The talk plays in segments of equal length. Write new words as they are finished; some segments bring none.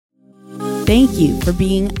Thank you for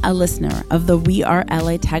being a listener of the We Are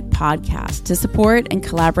LA Tech podcast. To support and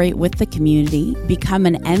collaborate with the community, become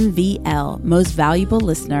an MVL Most Valuable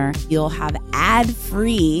Listener. You'll have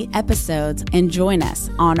ad-free episodes and join us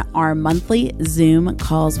on our monthly Zoom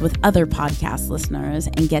calls with other podcast listeners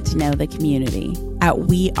and get to know the community at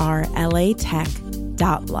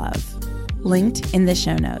WeAreLATech.love. Linked in the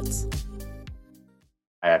show notes.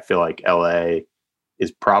 I feel like LA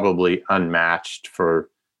is probably unmatched for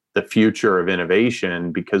the future of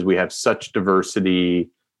innovation because we have such diversity,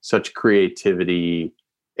 such creativity,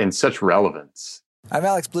 and such relevance. I'm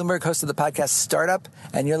Alex Bloomberg, host of the podcast Startup,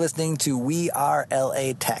 and you're listening to We Are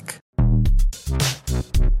LA Tech.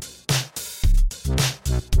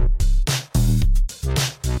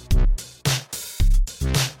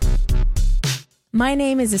 My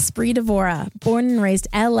name is Esprit Devora, born and raised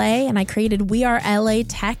LA, and I created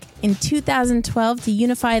WeAreLATech in 2012 to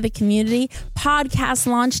unify the community. Podcast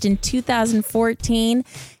launched in 2014,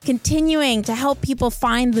 continuing to help people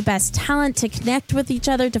find the best talent, to connect with each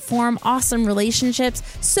other, to form awesome relationships.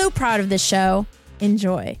 So proud of this show.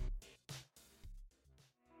 Enjoy.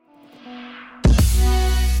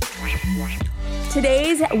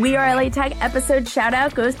 Today's WeAreLATech episode shout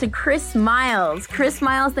out goes to Chris Miles. Chris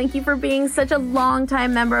Miles, thank you for being such a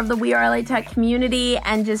longtime member of the WeAreLATech community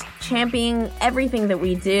and just championing everything that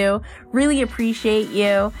we do. Really appreciate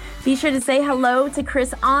you. Be sure to say hello to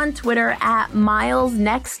Chris on Twitter at Miles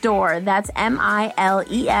Next Door. That's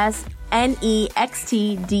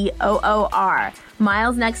MilesNextDoor.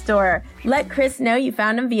 Miles Next Door. Let Chris know you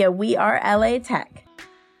found him via WeAreLATech.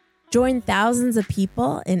 Join thousands of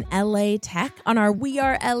people in LA Tech on our We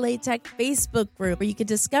Are LA Tech Facebook group, where you can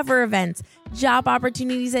discover events, job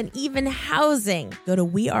opportunities, and even housing. Go to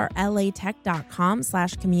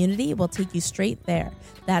wearelatech.com/community. We'll take you straight there.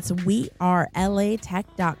 That's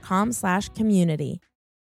wearelatech.com/community.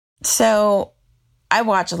 So I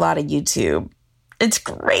watch a lot of YouTube. It's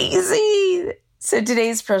crazy. So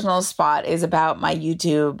today's personal spot is about my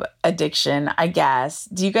YouTube addiction, I guess.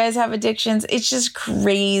 Do you guys have addictions? It's just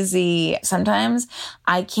crazy. Sometimes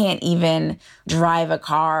I can't even drive a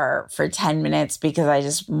car for 10 minutes because I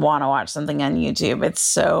just want to watch something on YouTube. It's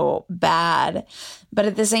so bad. But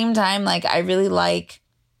at the same time, like, I really like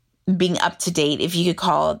being up to date, if you could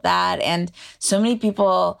call it that. And so many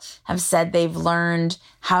people have said they've learned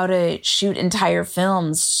how to shoot entire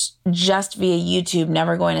films just via YouTube,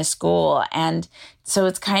 never going to school. And so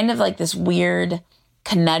it's kind of like this weird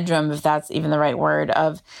conundrum, if that's even the right word,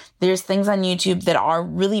 of there's things on YouTube that are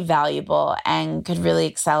really valuable and could really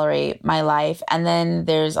accelerate my life. And then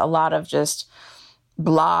there's a lot of just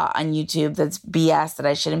blah on YouTube that's BS that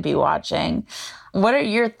I shouldn't be watching. What are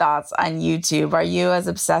your thoughts on YouTube? Are you as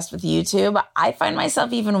obsessed with YouTube? I find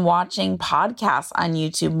myself even watching podcasts on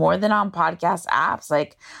YouTube more than on podcast apps.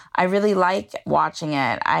 Like, I really like watching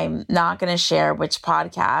it. I'm not going to share which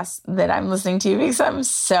podcast that I'm listening to because I'm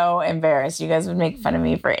so embarrassed. You guys would make fun of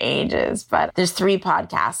me for ages. But there's 3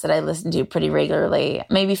 podcasts that I listen to pretty regularly,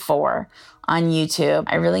 maybe 4 on YouTube.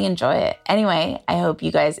 I really enjoy it. Anyway, I hope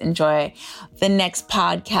you guys enjoy the next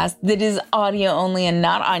podcast that is audio only and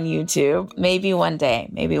not on YouTube. Maybe one day.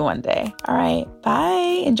 All right.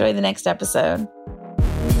 Bye. Enjoy the next episode.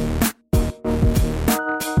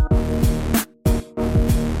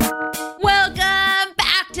 Welcome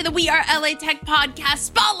back to the We Are LA Tech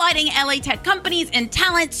podcast, spotlighting LA Tech companies and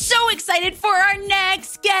talent. So excited for our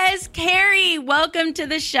next guest, Carey. Welcome to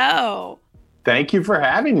the show. Thank you for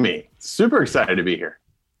having me. Super excited to be here.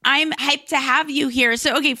 I'm hyped to have you here.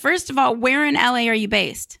 So, okay, first of all, where in LA are you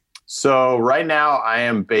based? So right now I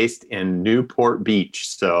am based in Newport Beach.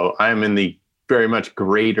 So I'm in the very much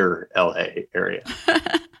greater LA area.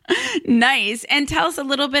 Nice. And tell us a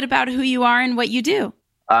little bit about who you are and what you do.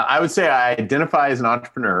 I would say I identify as an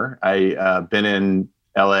entrepreneur. I've been in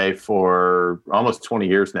LA for almost 20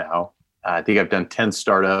 years now. I think I've done 10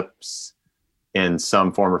 startups in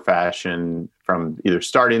some form or fashion, from either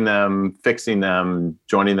starting them, fixing them,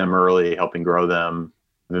 joining them early, helping grow them.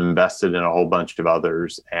 I've invested in a whole bunch of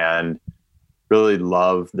others and really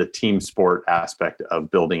love the team sport aspect of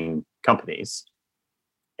building companies.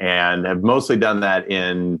 And have mostly done that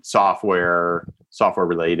in software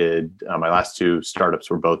related. My last 2 startups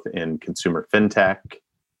were both in consumer fintech,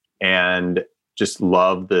 and just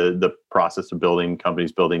love the process of building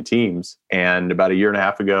companies, building teams. And about a year and a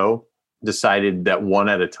half ago, decided that one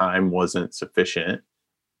at a time wasn't sufficient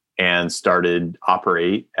and started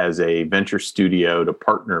operate as a venture studio to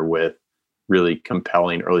partner with really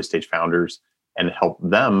compelling early stage founders and help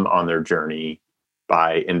them on their journey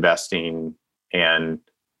by investing and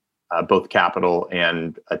both capital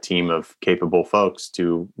and a team of capable folks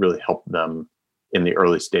to really help them in the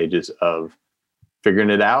early stages of figuring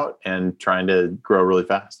it out and trying to grow really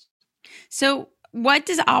fast. So what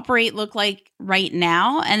does Operate look like right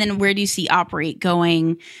now? And then where do you see Operate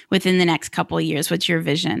going within the next couple of years? What's your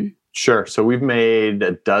vision? Sure. So we've made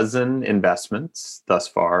a dozen investments thus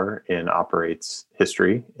far in Operate's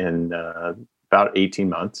history in about 18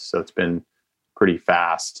 months. So it's been pretty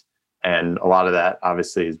fast. And a lot of that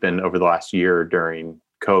obviously has been over the last year during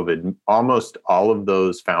COVID. Almost all of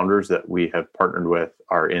those founders that we have partnered with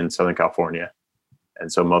are in Southern California.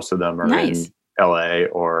 And so most of them are in LA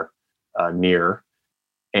or near.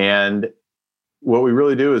 And what we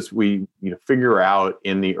really do is we figure out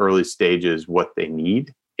in the early stages what they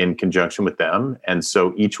need in conjunction with them. And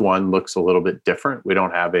so each one looks a little bit different. We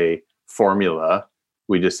don't have a formula.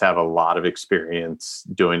 We just have a lot of experience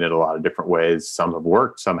doing it a lot of different ways. Some have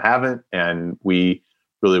worked, some haven't. And we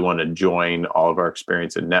really want to join all of our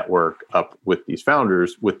experience and network up with these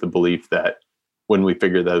founders with the belief that when we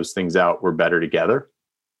figure those things out, we're better together.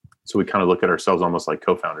 So we kind of look at ourselves almost like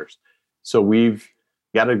co-founders. So we've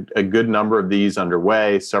got a good number of these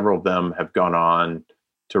underway. Several of them have gone on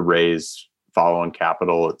to raise follow-on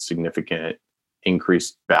capital at significant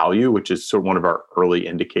increased value, which is sort of one of our early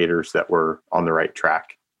indicators that we're on the right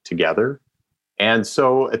track together. And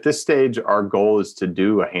so at this stage, our goal is to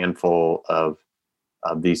do a handful of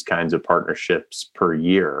these kinds of partnerships per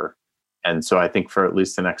year. And so I think for at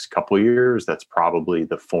least the next couple of years, that's probably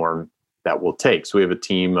the form that we'll take. So we have a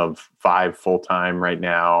team of 5 full-time right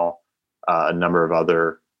now, a number of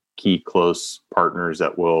other key close partners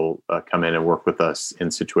that will come in and work with us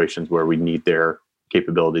in situations where we need their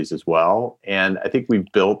capabilities as well. And I think we've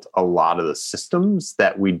built a lot of the systems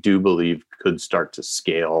that we do believe could start to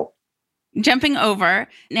scale. Jumping over,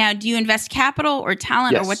 now, do you invest capital or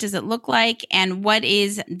talent, Yes. or what does it look like? And what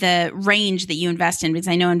is the range that you invest in? Because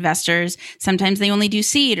I know investors, sometimes they only do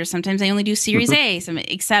seed, or sometimes they only do Series A,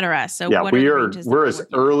 et cetera. So yeah, what are the ranges we're as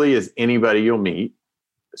early as anybody you'll meet.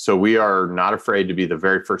 So we are not afraid to be the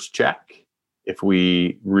very first check. If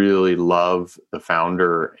we really love the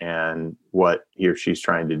founder and what he or she's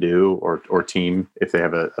trying to do, or team, if they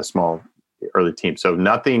have a small early team. So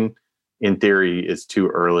nothing in theory is too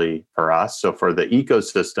early for us. So for the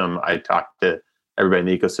ecosystem, I talk to everybody in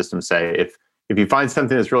the ecosystem, say, if you find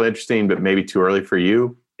something that's really interesting, but maybe too early for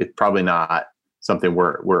you, it's probably not something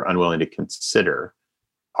we're unwilling to consider.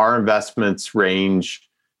 Our investments range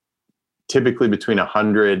typically between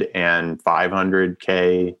 100 and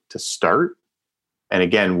 500K to start. And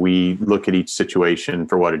again, we look at each situation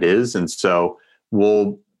for what it is. And so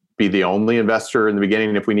we'll be the only investor in the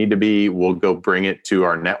beginning. If we need to be, we'll go bring it to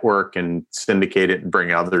our network and syndicate it and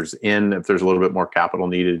bring others in. If there's a little bit more capital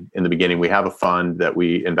needed in the beginning, we have a fund that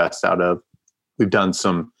we invest out of. We've done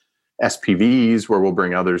some SPVs where we'll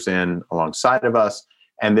bring others in alongside of us.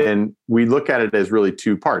 And then we look at it as really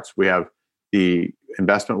 2 parts. We have the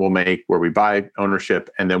investment we'll make where we buy ownership,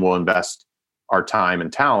 and then we'll invest our time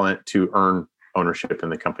and talent to earn ownership in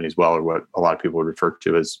the company as well, or what a lot of people would refer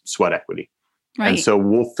to as sweat equity. Right. And so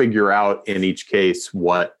we'll figure out in each case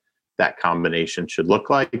what that combination should look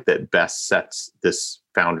like that best sets this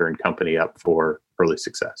founder and company up for early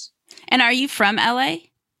success. And are you from LA?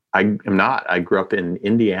 I am not. I grew up in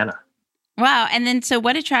Indiana. Wow. And then, so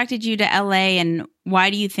what attracted you to LA, and why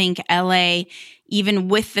do you think LA, even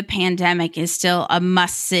with the pandemic, is still a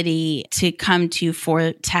must city to come to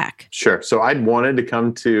for tech? Sure. So I'd wanted to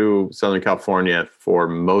come to Southern California for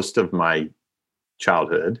most of my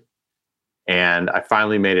childhood. And I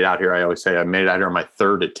finally made it out here. I always say I made it out here on my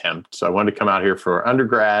 3rd attempt. So I wanted to come out here for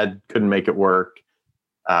undergrad, couldn't make it work.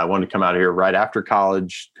 I wanted to come out here right after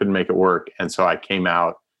college, couldn't make it work. And so I came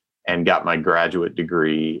out and got my graduate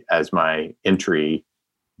degree as my entry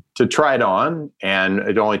to try it on. And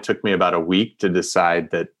it only took me about a week to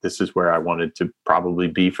decide that this is where I wanted to probably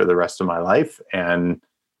be for the rest of my life. And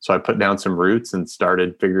so I put down some roots and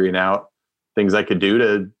started figuring out things I could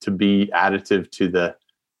do to be additive to the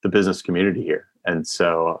business community here. And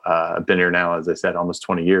so I've been here now, as I said, almost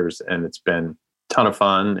 20 years, and it's been a ton of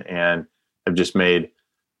fun, and I've just made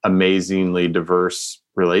amazingly diverse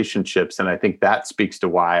relationships. And I think that speaks to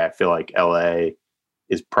why I feel like LA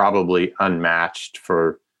is probably unmatched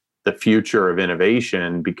for the future of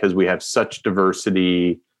innovation, because we have such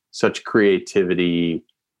diversity, such creativity,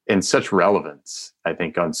 and such relevance, I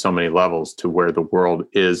think, on so many levels to where the world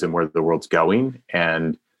is and where the world's going.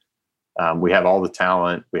 And we have all the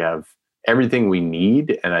talent, we have everything we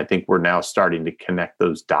need. And I think we're now starting to connect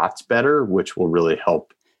those dots better, which will really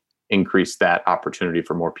help increase that opportunity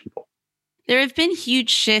for more people. There have been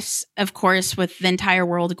huge shifts, of course, with the entire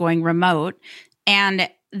world going remote, and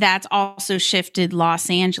that's also shifted Los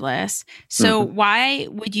Angeles. So why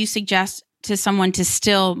would you suggest to someone to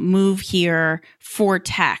still move here for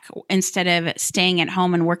tech instead of staying at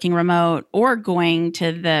home and working remote or going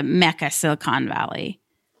to the Mecca, Silicon Valley?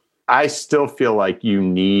 I still feel like you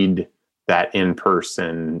need that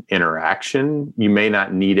in-person interaction. You may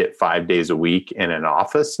not need it 5 days a week in an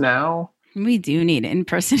office now. We do need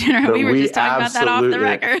in-person interaction. We were just talking about that off the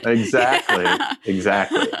record.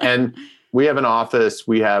 Exactly. And we have an office.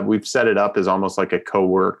 We've set it up as almost like a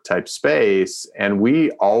co-work type space. And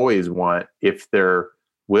we always want, if they're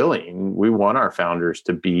willing, we want our founders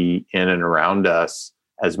to be in and around us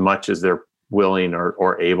as much as they're willing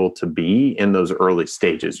or able to be in those early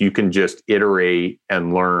stages. You can just iterate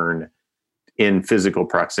and learn in physical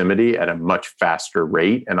proximity at a much faster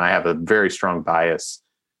rate. And I have a very strong bias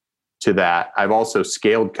to that. I've also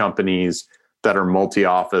scaled companies that are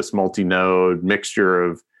multi-office, multi-node, mixture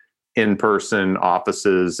of in-person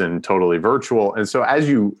offices and totally virtual. And so as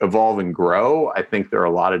you evolve and grow, I think there are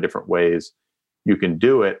a lot of different ways you can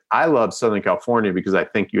do it. I love Southern California because I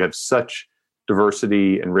think you have such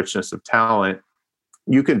diversity and richness of talent.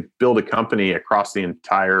 You could build a company across the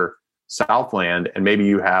entire Southland, and maybe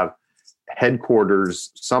you have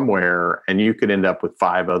headquarters somewhere, and you could end up with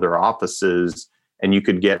 5 other offices, and you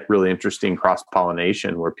could get really interesting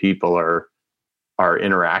cross-pollination where people are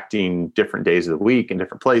interacting different days of the week in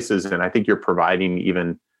different places. And I think you're providing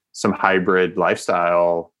even some hybrid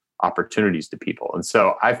lifestyle opportunities to people. And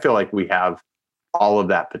so I feel like we have all of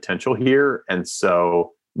that potential here. And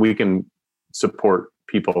so we can support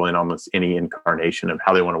people in almost any incarnation of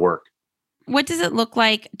how they want to work. What does it look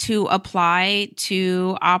like to apply,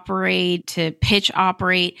 to operate, to pitch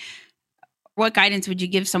operate? What guidance would you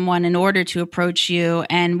give someone in order to approach you?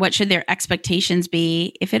 And what should their expectations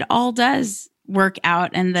be if it all does work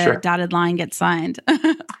out and the dotted line gets signed?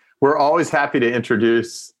 We're always happy to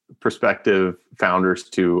introduce prospective founders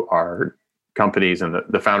to our companies and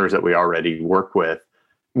the founders that we already work with.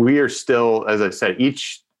 We are still, as I said,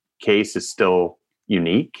 each case is still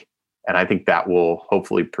unique. And I think that will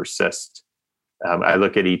hopefully persist. I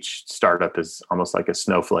look at each startup as almost like a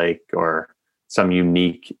snowflake or some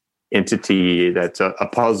unique entity that's a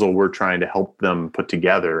puzzle we're trying to help them put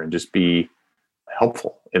together and just be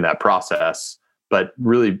helpful in that process. But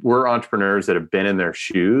really, we're entrepreneurs that have been in their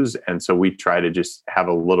shoes. And so we try to just have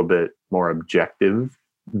a little bit more objective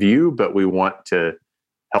view, but we want to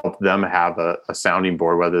help them have a sounding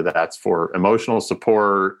board, whether that's for emotional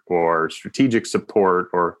support or strategic support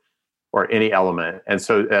or any element. And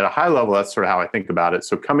so at a high level, that's sort of how I think about it.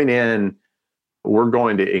 So coming in, we're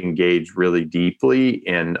going to engage really deeply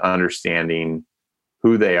in understanding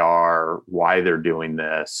who they are, why they're doing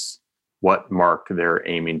this, what mark they're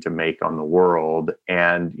aiming to make on the world.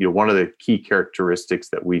 And one of the key characteristics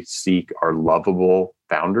that we seek are lovable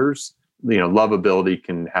founders. Lovability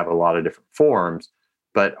can have a lot of different forms,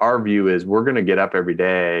 but our view is we're going to get up every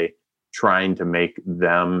day trying to make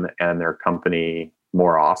them and their company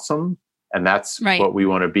more awesome. And that's what we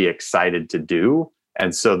want to be excited to do.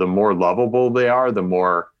 And so the more lovable they are, the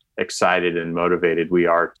more excited and motivated we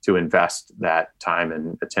are to invest that time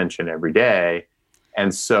and attention every day.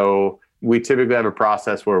 And so we typically have a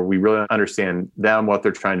process where we really understand them, what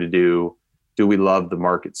they're trying to do. Do we love the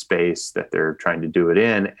market space that they're trying to do it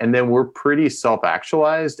in? And then we're pretty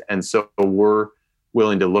self-actualized. And so we're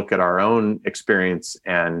willing to look at our own experience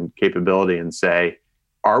and capability and say,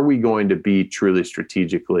 are we going to be truly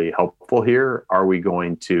strategically helpful here? Are we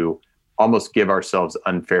going to almost give ourselves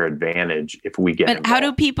unfair advantage if we get involved? How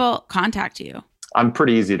do people contact you? I'm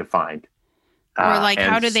pretty easy to find. Or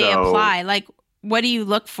how do they apply? What do you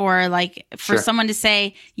look for? For someone to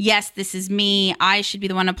say, yes, this is me, I should be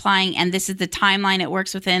the one applying, and this is the timeline it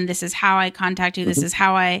works within. This is how I contact you. This is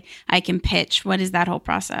how I can pitch. What is that whole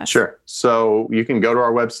process? Sure. So you can go to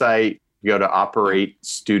our website, go to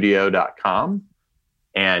operatestudio.com,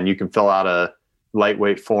 and you can fill out a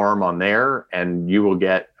lightweight form on there, and you will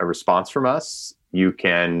get a response from us. You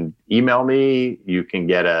can email me. You can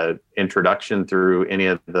get an introduction through any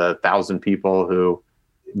of the 1,000 people who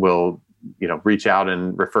will reach out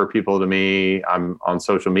and refer people to me. I'm on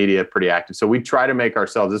social media, pretty active. So we try to make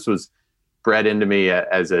ourselves, this was bred into me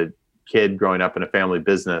as a kid growing up in a family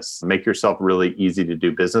business, make yourself really easy to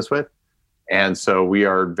do business with. And so we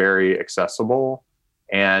are very accessible.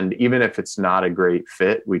 And even if it's not a great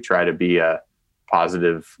fit, we try to be a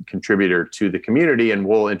positive contributor to the community, and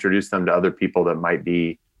we'll introduce them to other people that might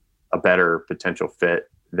be a better potential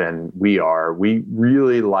fit than we are. We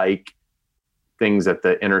really like things at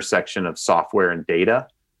the intersection of software and data.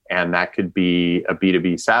 And that could be a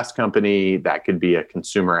B2B SaaS company. That could be a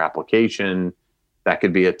consumer application. That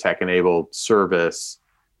could be a tech-enabled service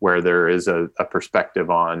where there is a perspective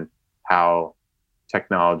on how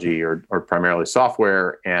technology or primarily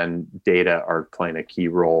software, and data are playing a key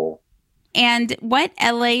role. And what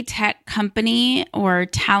LA tech company or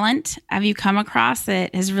talent have you come across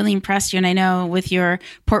that has really impressed you? And I know with your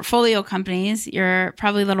portfolio companies, you're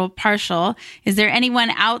probably a little partial. Is there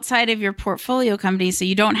anyone outside of your portfolio companies, so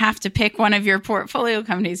you don't have to pick one of your portfolio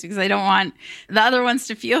companies, because I don't want the other ones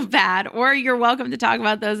to feel bad, or you're welcome to talk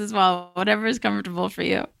about those as well, whatever is comfortable for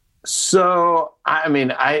you. So, I'm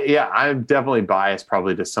definitely biased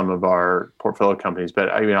probably to some of our portfolio companies, but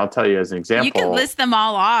I'll tell you as an example. You can list them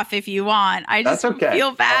all off if you want. I just That's okay.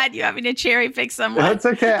 feel bad you having to cherry pick someone. That's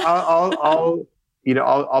okay. I'll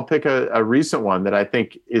pick a recent one that I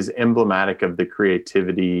think is emblematic of the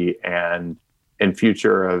creativity and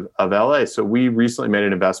future of LA. So we recently made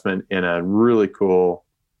an investment in a really cool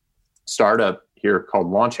startup here called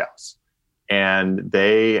Launch House, and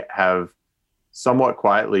they have somewhat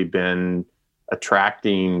quietly been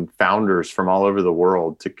attracting founders from all over the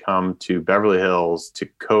world to come to Beverly Hills to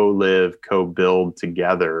co-live, co-build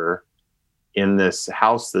together in this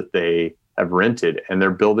house that they have rented. And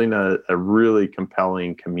they're building a really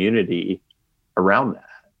compelling community around that.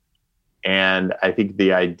 And I think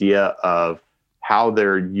the idea of how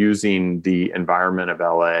they're using the environment of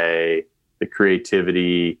LA, the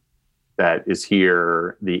creativity that is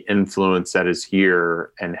here, the influence that is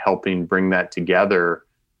here, and helping bring that together.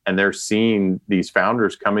 And they're seeing these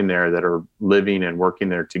founders coming there that are living and working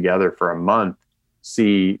there together for a month,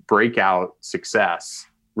 see breakout success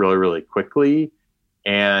really, really quickly.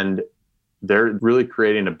 And they're really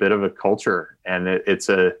creating a bit of a culture. And it's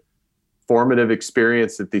a formative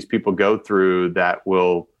experience that these people go through that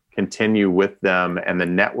will continue with them and the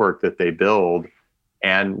network that they build.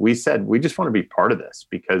 And we said, we just want to be part of this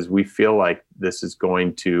because we feel like this is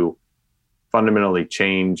going to fundamentally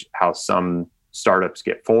change how some startups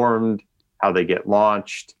get formed, how they get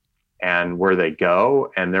launched, and where they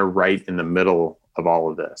go. And they're right in the middle of all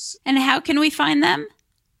of this. And how can we find them?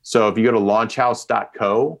 So if you go to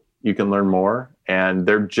launchhouse.co, you can learn more. And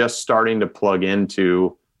they're just starting to plug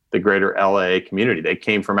into the greater LA community. They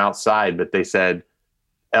came from outside, but they said,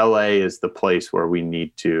 LA is the place where we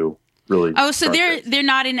need to really. Oh, so they're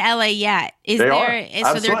not in LA yet. They are.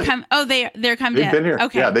 So they're coming. Oh, they're coming. They've been here.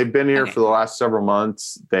 Okay. Yeah, they've been here for the last several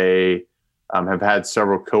months. They have had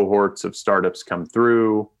several cohorts of startups come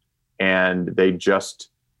through, and they just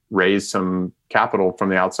raised some capital from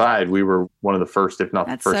the outside. We were one of the first, if not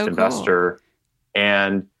the first investor. Cool.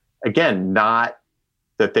 And again, not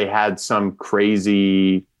that they had some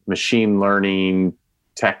crazy machine learning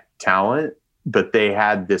tech talent, but they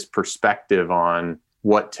had this perspective on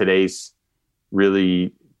what today's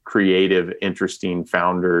really creative, interesting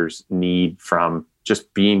founders need from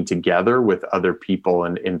just being together with other people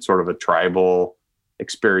in sort of a tribal,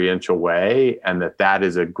 experiential way. And that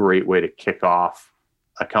is a great way to kick off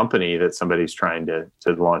a company that somebody's trying to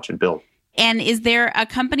launch and build. And is there a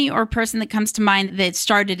company or person that comes to mind that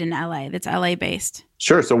started in LA, that's LA based?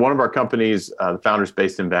 Sure. So one of our companies, the founder's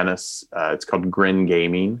based in Venice. It's called Grin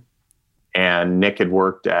Gaming. And Nick had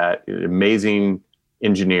worked at an amazing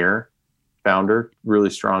engineer, founder, really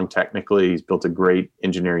strong technically. He's built a great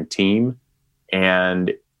engineering team.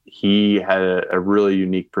 And he had a really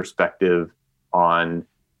unique perspective on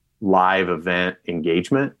live event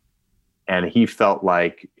engagement. And he felt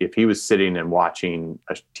like if he was sitting and watching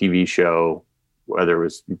a TV show, whether it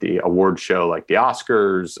was the award show like the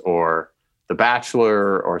Oscars or The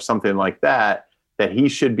Bachelor or something like that, that he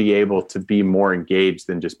should be able to be more engaged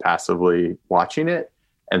than just passively watching it.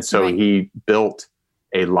 And so he built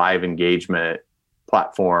a live engagement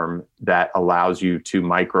platform that allows you to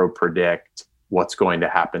micro predict what's going to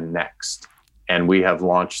happen next. And we have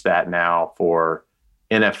launched that now for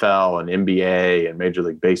NFL and NBA and Major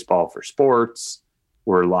League Baseball for sports.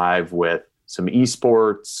 We're live with some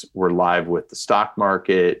esports. We're live with the stock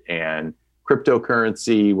market and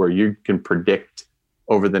cryptocurrency, where you can predict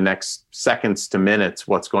over the next seconds to minutes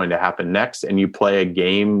what's going to happen next. And you play a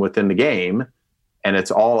game within the game, and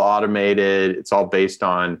it's all automated. It's all based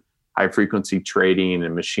on high frequency trading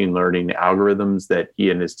and machine learning algorithms that he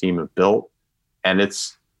and his team have built. And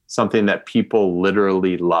it's something that people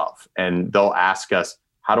literally love. And they'll ask us,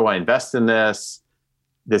 how do I invest in this?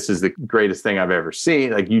 This is the greatest thing I've ever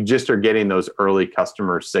seen. Like, you just are getting those early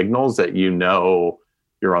customer signals that you know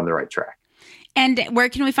you're on the right track. And where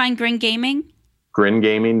can we find Grin Gaming?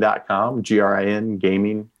 gringaming.com, GRIN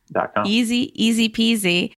gaming.com. Easy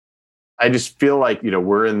peasy. I just feel like,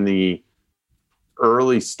 we're in the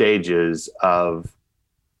early stages of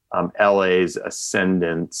LA's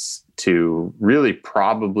ascendance to really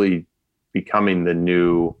probably becoming the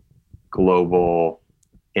new global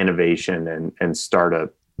innovation and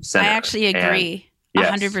startup center. I actually agree.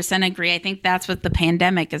 Yes. 100% agree. I think that's what the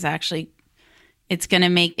pandemic is actually, it's going to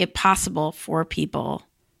make it possible for people.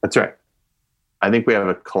 That's right. I think we have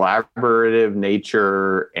a collaborative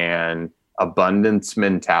nature and abundance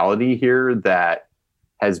mentality here that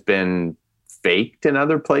has been faked in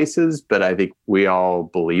other places, but I think we all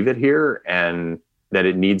believe it here, and that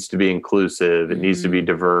it needs to be inclusive. It needs to be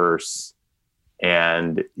diverse,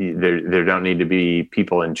 and there don't need to be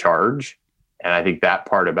people in charge. And I think that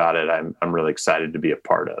part about it, I'm really excited to be a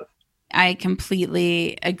part of. I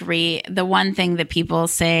completely agree. The one thing that people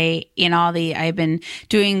say I've been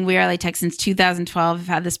doing WeAreLATech since 2012. I've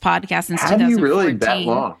had this podcast since 2014. Have you really that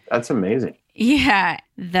long? That's amazing. Yeah.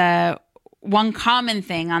 The one common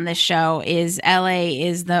thing on this show is LA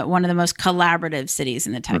is one of the most collaborative cities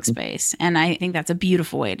in the tech space. And I think that's a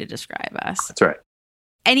beautiful way to describe us. That's right.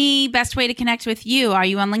 Any best way to connect with you? Are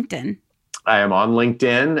you on LinkedIn? I am on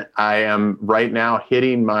LinkedIn. I am right now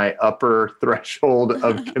hitting my upper threshold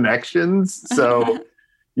of connections. So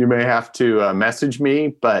you may have to message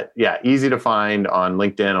me. But yeah, easy to find on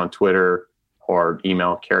LinkedIn, on Twitter, or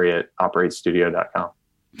email Carey@operatestudio.com.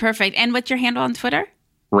 Perfect. And what's your handle on Twitter?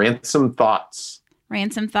 Ransom Thoughts.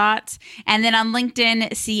 Ransom Thoughts. And then on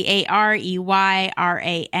LinkedIn,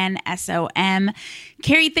 CareyRansom.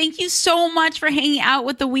 Carey, thank you so much for hanging out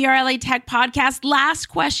with the WeAreLATech podcast. Last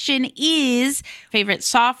question is favorite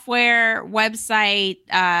software, website,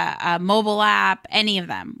 mobile app, any of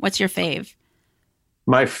them. What's your fave?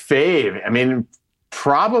 My fave,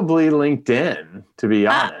 probably LinkedIn, to be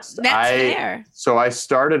honest. That's fair. So I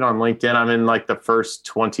started on LinkedIn. I'm in like the first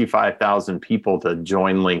 25,000 people to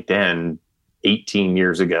join LinkedIn 18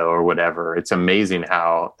 years ago or whatever. It's amazing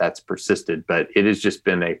how that's persisted, but it has just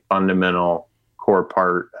been a fundamental core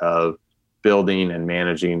part of building and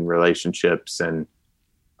managing relationships and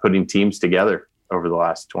putting teams together over the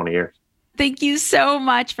last 20 years. Thank you so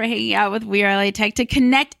much for hanging out with WeAreLATech to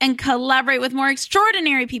connect and collaborate with more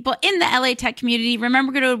extraordinary people in the LA Tech community.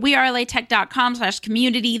 Remember, go to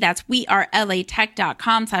wearelatech.com/community. That's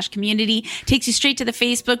wearelatech.com/community. Takes you straight to the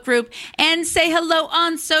Facebook group. And say hello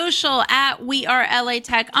on social at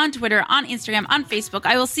WeAreLATech on Twitter, on Instagram, on Facebook.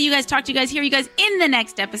 I will see you guys, talk to you guys, hear you guys in the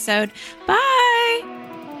next episode. Bye.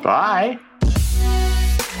 Bye.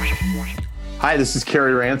 Hi, this is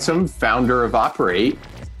Carey Ransom, founder of Operate.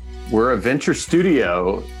 We're a venture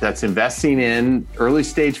studio that's investing in early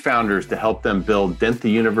stage founders to help them build Dent the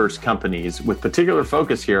Universe companies with particular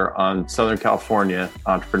focus here on Southern California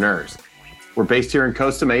entrepreneurs. We're based here in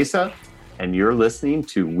Costa Mesa, and you're listening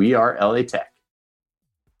to WeAreLATech.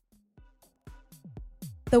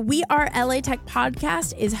 The WeAreLATech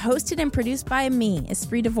podcast is hosted and produced by me,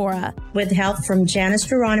 Esprit Devora, with help from Janice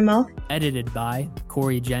Geronimo. Edited by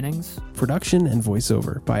Corey Jennings. Production and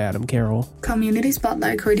voiceover by Adam Carroll. Community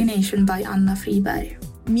Spotlight coordination by Anna Friberg.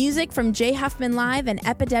 Music from Jay Huffman Live and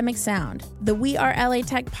Epidemic Sound. The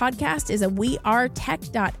WeAreLATech podcast is a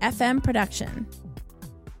WeAreTech.fm production.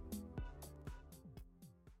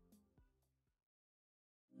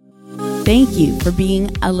 Thank you for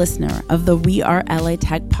being a listener of the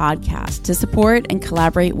WeAreLATech podcast. To support and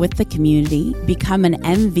collaborate with the community, become an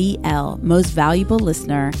MVL Most Valuable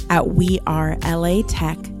Listener at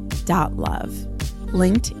WeAreLATech.love.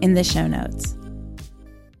 Linked in the show notes.